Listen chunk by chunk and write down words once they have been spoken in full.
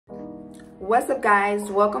What's up, guys?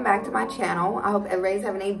 Welcome back to my channel. I hope everybody's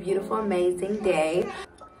having a beautiful, amazing day.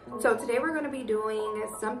 So today we're going to be doing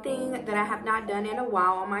something that I have not done in a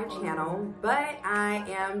while on my channel, but I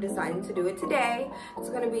am deciding to do it today. It's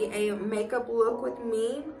going to be a makeup look with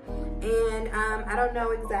me, and I don't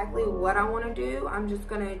know exactly what I want to do. I'm just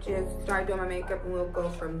going to start doing my makeup and we'll go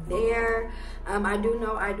from there. I do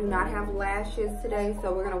know I do not have lashes today,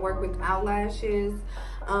 so we're going to work without lashes.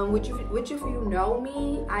 Which if you know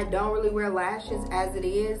me, I don't really wear lashes as it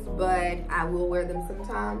is, but I will wear them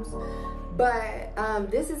sometimes. But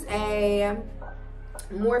this is a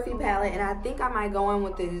Morphe palette, and I think I might go in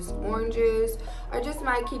with these oranges, or just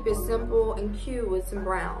might keep it simple and cute with some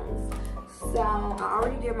browns. So I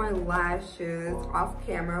already did my lashes off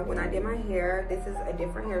camera. When I did my hair, this is a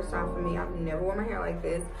different hairstyle for me. I've never worn my hair like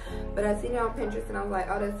this, but I seen it on Pinterest and I was like,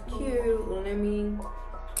 oh, that's cute, let me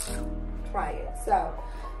try it. So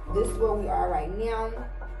this is where we are right now.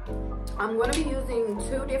 I'm going to be using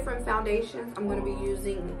two different foundations. I'm going to be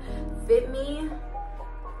using Fit Me.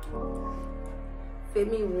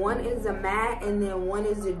 One is a matte and then one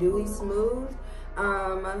is a dewy smooth.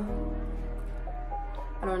 I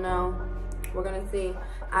don't know. We're going to see.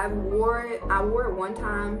 I wore it one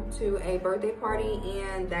time to a birthday party,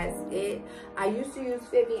 and that's it. I used to use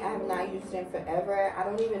Fit Me. I have not used it in forever. I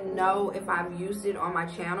don't even know if I've used it on my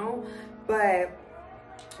channel, but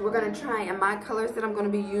we're gonna try, and my colors that I'm gonna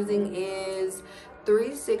be using is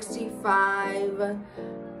 365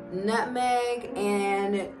 nutmeg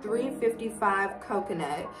and 355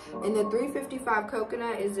 coconut. And the 355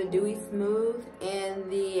 coconut is the dewy smooth,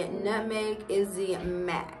 and the nutmeg is the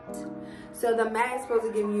matte. So the matte is supposed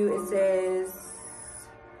to give you, it says,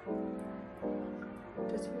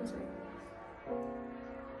 just a second,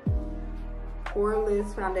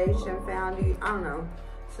 poreless foundation found, I don't know.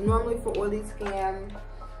 So normally for oily skin,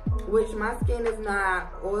 which my skin is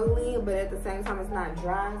not oily, but at the same time it's not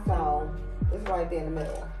dry, so it's right there in the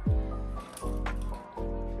middle.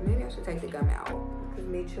 Maybe I should take the gum out, because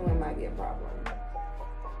me chewing might be a problem.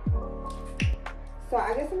 So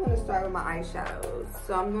I guess I'm going to start with my eyeshadows.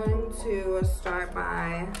 So I'm going to start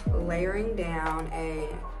by layering down a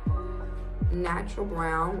natural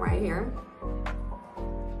brown right here.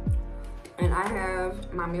 And I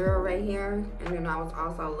have my mirror right here, and then I was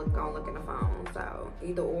also gonna look in the phone, so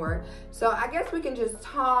either or. So I guess we can just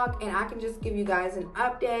talk, and I can just give you guys an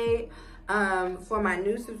update for my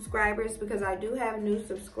new subscribers, because I do have new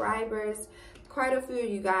subscribers, quite a few of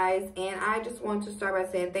you guys, and I just want to start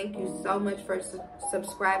by saying thank you so much for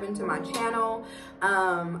subscribing to my channel.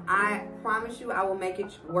 I promise you I will make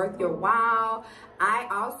it worth your while. I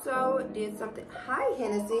also did something. Hi,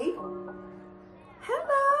 Hennessy.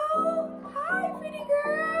 Hello. Hi, pretty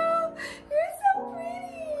girl. You're so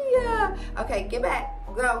pretty. Okay, get back.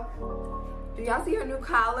 Go. Do y'all see her new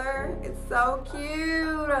collar? It's so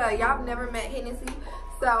cute. Y'all have never met Hennessy.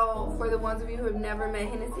 So for the ones of you who have never met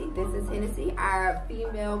Hennessy, this is Hennessy, our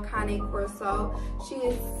female Connie Corso. She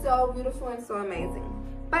is so beautiful and so amazing.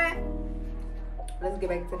 But let's get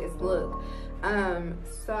back to this look.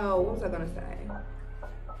 So what was I gonna say?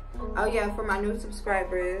 Oh yeah, for my new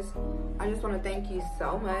subscribers, I just want to thank you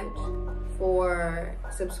so much for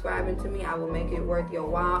subscribing to me. I will make it worth your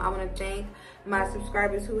while. I want to thank my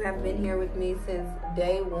subscribers who have been here with me since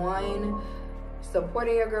day one,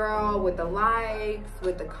 supporting your girl with the likes,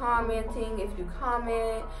 with the commenting. If you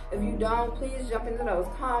comment, if you don't, please jump into those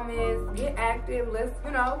comments, get active. Let's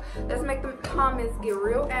make the comments get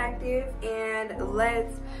real active, and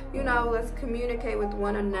let's communicate with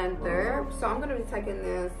one another. So I'm gonna be taking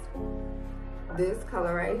this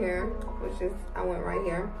color right here, which is, I went right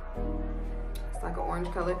here, it's like an orange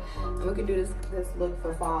color, and we can do this look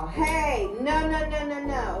for fall. Hey, no,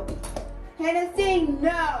 Hennessy,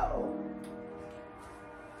 no.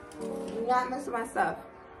 Do not mess with my stuff.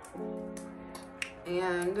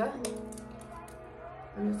 And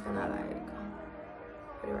I'm just gonna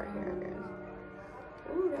put it right here,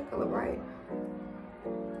 guys. Ooh, that color bright.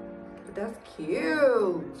 But that's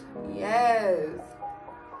cute. Yes.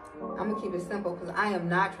 I'm gonna keep it simple because I am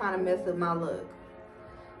not trying to mess with my look.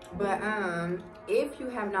 But if you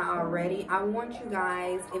have not already, I want you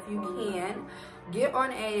guys, if you can, get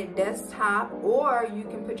on a desktop, or you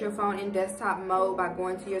can put your phone in desktop mode by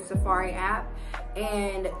going to your Safari app,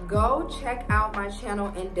 and go check out my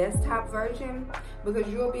channel in desktop version, because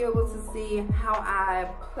you'll be able to see how I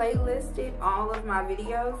playlisted all of my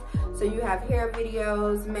videos. So you have hair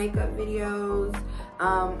videos, makeup videos,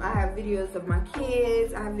 I have videos of my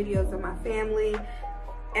kids, I have videos of my family,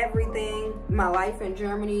 everything, my life in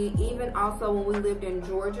Germany, even also when we lived in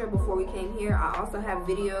Georgia before we came here. I also have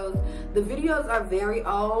videos. The videos are very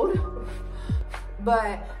old,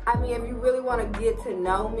 But I mean, if you really want to get to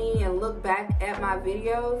know me and look back at my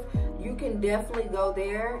videos, you can definitely go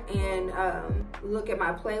there and look at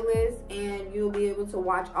my playlist, and you'll be able to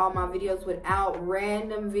watch all my videos without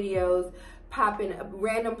random videos popping up,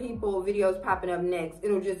 random people videos popping up next.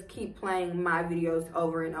 It'll just keep playing my videos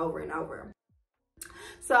over and over and over.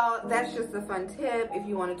 So that's just a fun tip if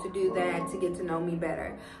you wanted to do that to get to know me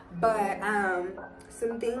better. But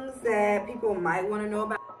some things that people might want to know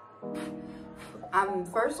about.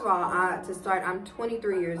 First of all, to start, I'm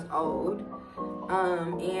 23 years old,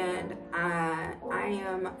 and I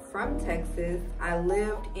am from Texas. I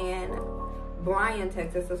lived in Bryan,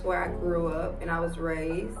 Texas. That's where I grew up and I was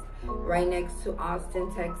raised, right next to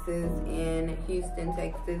Austin, Texas, and Houston,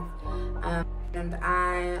 Texas. And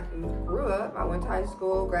I grew up, I went to high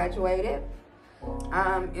school, graduated.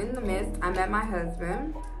 In the midst, I met my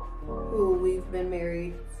husband, who we've been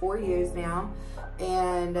married 4 years now,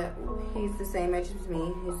 and he's the same age as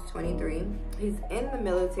me. He's 23. He's in the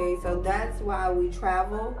military, so that's why we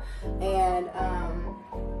travel, and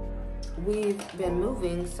we've been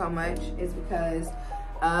moving so much is because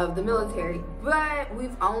of the military. But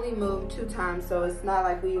we've only moved 2 times, so it's not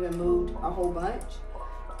like we even moved a whole bunch.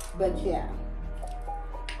 But yeah,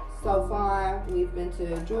 so far we've been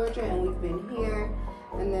to Georgia and we've been here,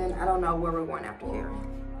 and then I don't know where we're going after here,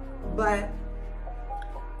 but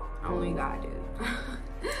only God did.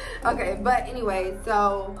 Okay, but anyway,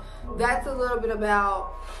 so that's a little bit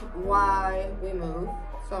about why we moved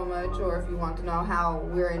so much. Or if you want to know how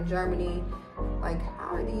we're in Germany, like,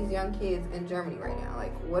 how are these young kids in Germany right now?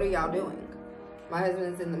 Like, what are y'all doing? My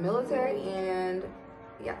husband is in the military, and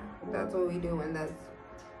yeah, that's what we do, and that's,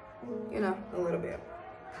 you know, a little bit.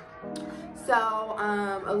 So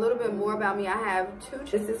a little bit more about me. I have 2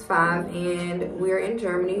 children. This is 5, and we're in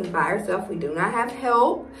Germany by ourselves. We do not have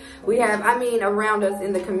help. We have, I mean, around us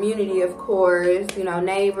in the community, of course, you know,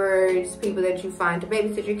 neighbors, people that you find to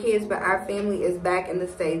babysit your kids, but our family is back in the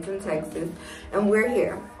States, in Texas, and we're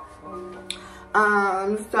here.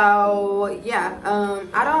 So yeah,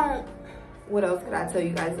 what else could I tell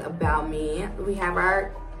you guys about me? We have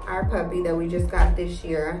our puppy that we just got this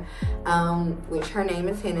year, which her name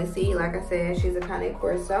is Hennessy. Like I said, she's a Cane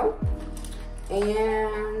Corso.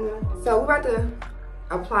 And so we're about to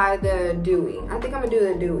apply the dewy. I think I'm gonna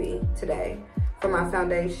do the dewy today for my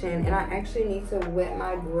foundation, and I actually need to wet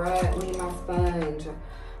my my sponge.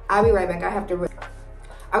 I'll be right back. I have to.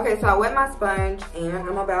 Okay, so I wet my sponge, and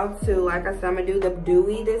I'm about to, like I said, I'm gonna do the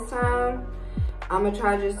dewy this time. I'm gonna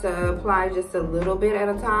try just to apply just a little bit at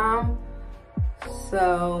a time,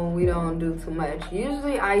 so we don't do too much.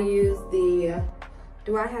 Usually I use the,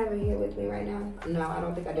 do I have it here with me right now? No, I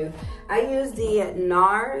don't think I do. I use the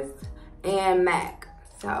NARS and MAC,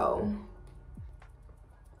 so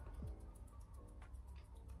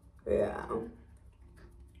yeah.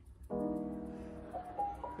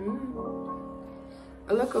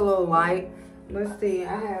 I look a little light. Let's see,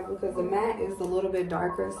 I have, because the MAC is a little bit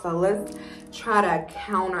darker, so let's try to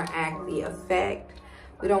counteract the effect.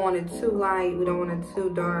 We don't want it too light, we don't want it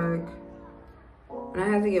too dark. And I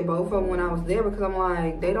had to get both of them when I was there, because I'm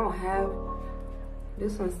like, they don't have,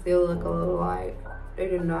 this one still look a little light. They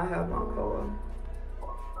did not have my color.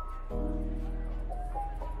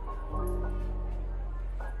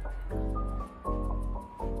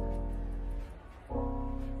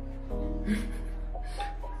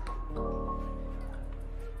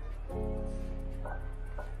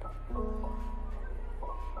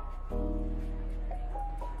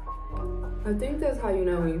 I think that's how you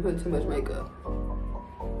know when you put too much makeup,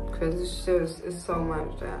 because it's so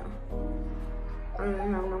much that I don't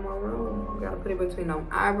even have no more room. You gotta put it between them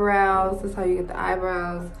eyebrows. That's how you get the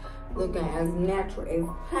eyebrows looking as natural as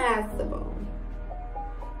possible.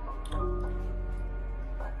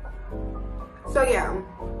 So yeah,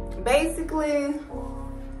 basically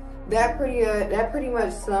that pretty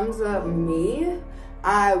much sums up me.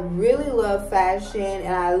 I really love fashion,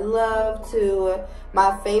 and I love to,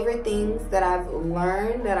 my favorite things that I've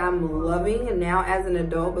learned that I'm loving now as an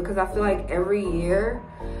adult, because I feel like every year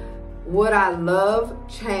what I love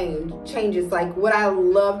changes, like what I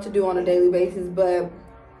love to do on a daily basis. But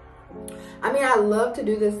I mean, I love to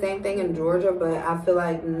do the same thing in Georgia, but I feel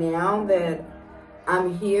like now that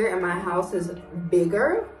I'm here and my house is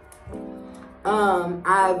bigger,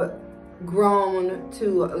 I've grown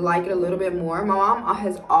to like it a little bit more. My mom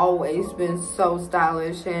has always been so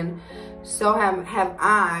stylish, and so have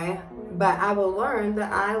I, but I've learned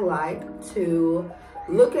that I like to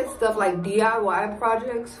look at stuff like DIY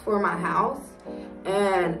projects for my house.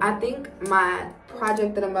 And I think my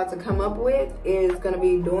project that I'm about to come up with is going to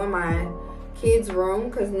be doing my kids' room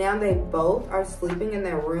because now they both are sleeping in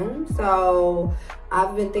their room. So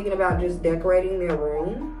I've been thinking about just decorating their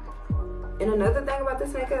room. And another thing about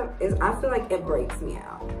this makeup is I feel like it breaks me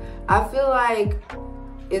out. I feel like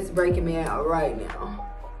it's breaking me out right now.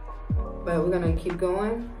 But we're gonna keep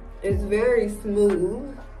going. It's very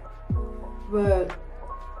smooth, but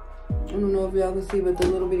I don't know if y'all can see, but the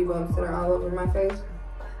little bitty bumps that are all over my face.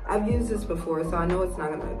 I've used this before, so I know it's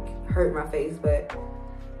not gonna hurt my face, but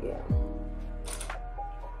yeah.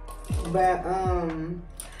 But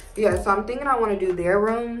yeah, so I'm thinking I want to do their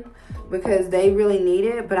room because they really need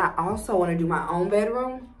it, but I also want to do my own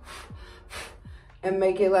bedroom and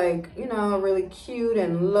make it like, you know, really cute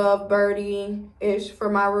and lovebirdy-ish for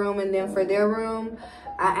my room. And then for their room,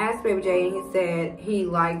 I asked Baby J and he said he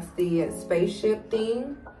likes the spaceship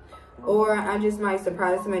theme, or I just might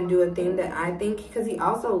surprise him and do a theme that I think, because he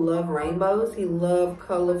also loves rainbows. He loves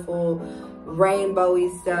colorful,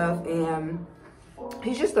 rainbowy stuff, and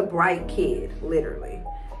he's just a bright kid, literally.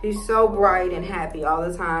 He's so bright and happy all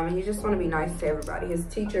the time, and he just want to be nice to everybody. His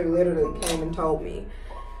teacher literally came and told me,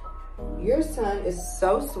 your son is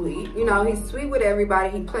so sweet. You know, he's sweet with everybody.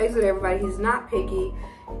 He plays with everybody. He's not picky.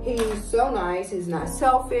 He's so nice. He's not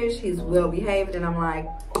selfish. He's well behaved. And I'm like,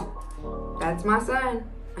 that's my son.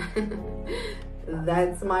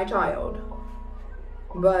 That's my child.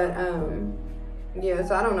 But yeah,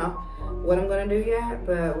 so I don't know what I'm gonna do yet,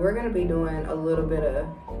 but we're gonna be doing a little bit of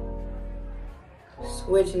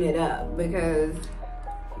switching it up, because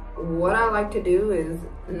what I like to do is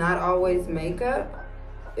not always makeup.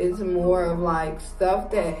 It's more of like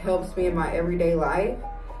stuff that helps me in my everyday life,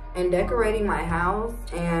 and decorating my house,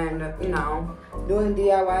 and you know, doing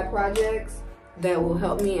DIY projects that will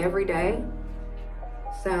help me every day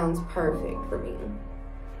sounds perfect for me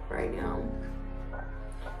right now.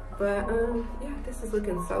 But yeah, this is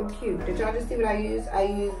looking so cute. Did y'all just see what I used? I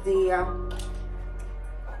used the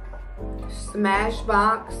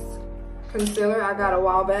Smashbox concealer I got a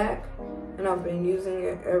while back, and I've been using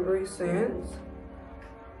it ever since.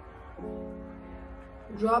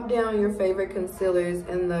 Drop down your favorite concealers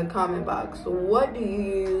in the comment box. What do you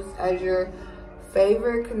use as your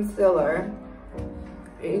favorite concealer?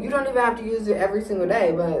 You don't even have to use it every single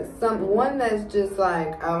day, but one that's just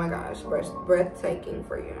like, oh my gosh, breathtaking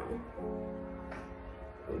for you.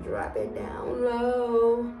 Drop it down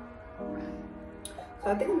low.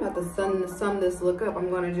 So I think I'm about to sum this look up. I'm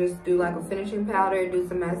gonna just do like a finishing powder, do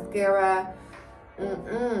some mascara,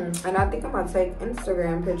 and I think I'm about to take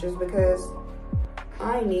Instagram pictures because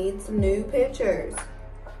I need some new pictures.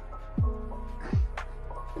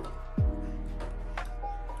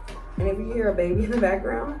 And if you hear a baby in the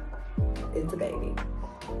background, it's a baby.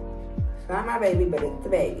 It's not my baby, but it's a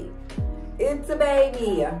baby. It's a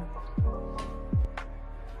baby. I'm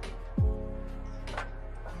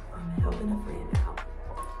helping a friend out.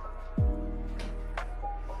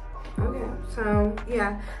 Okay, so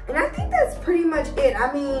yeah. And I think that's pretty much it.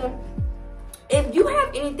 I mean, if you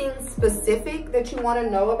have anything specific that you want to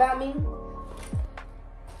know about me,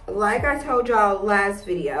 like I told y'all last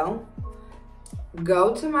video,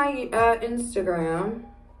 go to my Instagram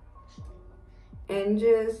and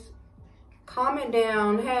just comment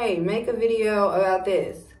down, hey, make a video about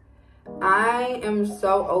this. I am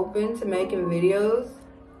so open to making videos,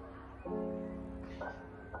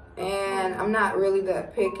 and I'm not really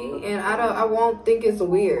that picky, and I won't think it's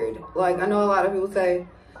weird. Like, I know a lot of people say,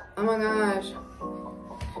 oh my gosh,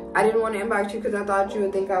 I didn't want to inbox you because I thought you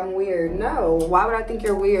would think I'm weird. No, why would I think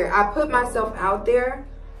you're weird? I put myself out there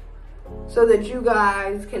so that you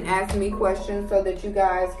guys can ask me questions, so that you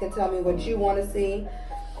guys can tell me what you want to see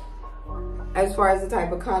as far as the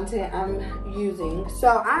type of content I'm using.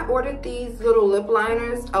 So I ordered these little lip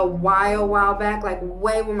liners a while back, like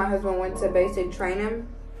way when my husband went to basic training.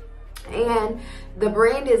 And the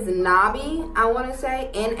brand is Nabi, I want to say,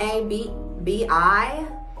 N-A-B-I.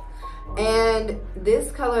 And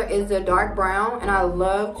this color is a dark brown, and I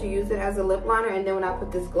love to use it as a lip liner. And then when I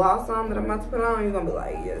put this gloss on that I'm about to put on, you're gonna be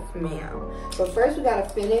like, yes ma'am. But first we gotta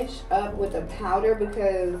finish up with a powder,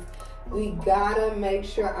 because we gotta make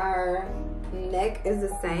sure our neck is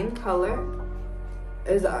the same color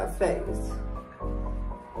as our face.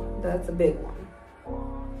 That's a big one.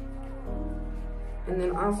 And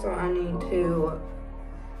then also I need to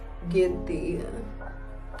get the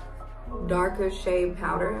darker shade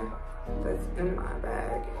powder that's in my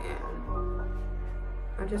bag, and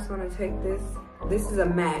I just want to take this. This is a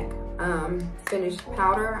MAC finished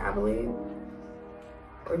powder, I believe,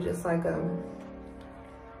 or just like a,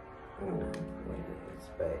 I don't know what it is,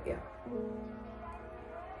 but yeah,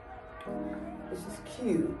 this is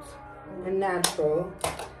cute and natural.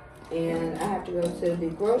 and I have to go to the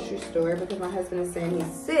grocery store because my husband is saying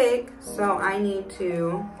he's sick, so I need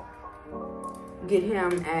to get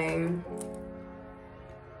him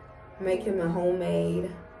make him a homemade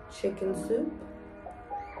chicken soup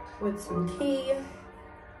with some tea.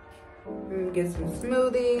 And get some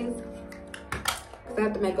smoothies. Cause I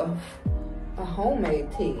have to make a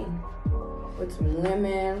homemade tea with some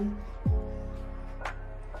lemon,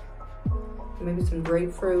 maybe some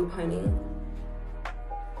grapefruit honey.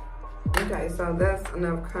 Okay, so that's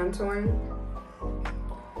enough contouring.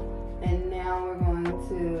 And now we're going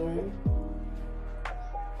to...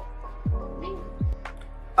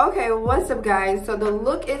 Okay, what's up guys? So the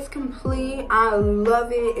look is complete. I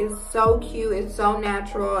love it. It's so cute. It's so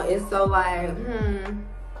natural. It's so like,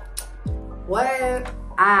 what?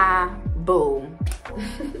 Boom.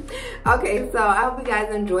 Okay, so I hope you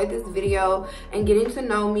guys enjoyed this video and getting to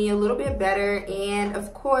know me a little bit better. And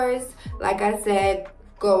of course, like I said,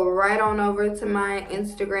 go right on over to my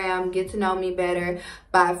Instagram, get to know me better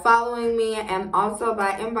by following me and also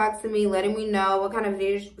by inboxing me, letting me know what kind of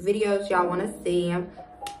videos y'all want to see.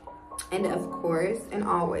 And of course, and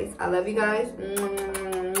always, I love you guys.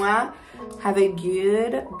 Have a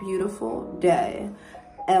good, beautiful day.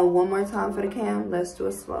 And one more time for the cam, let's do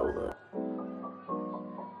a slow look.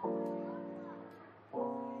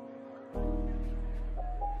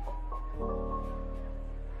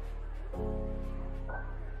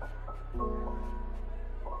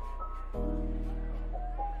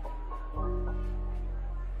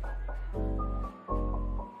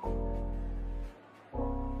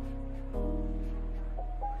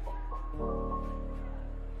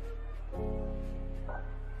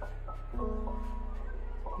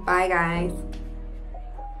 Bye guys.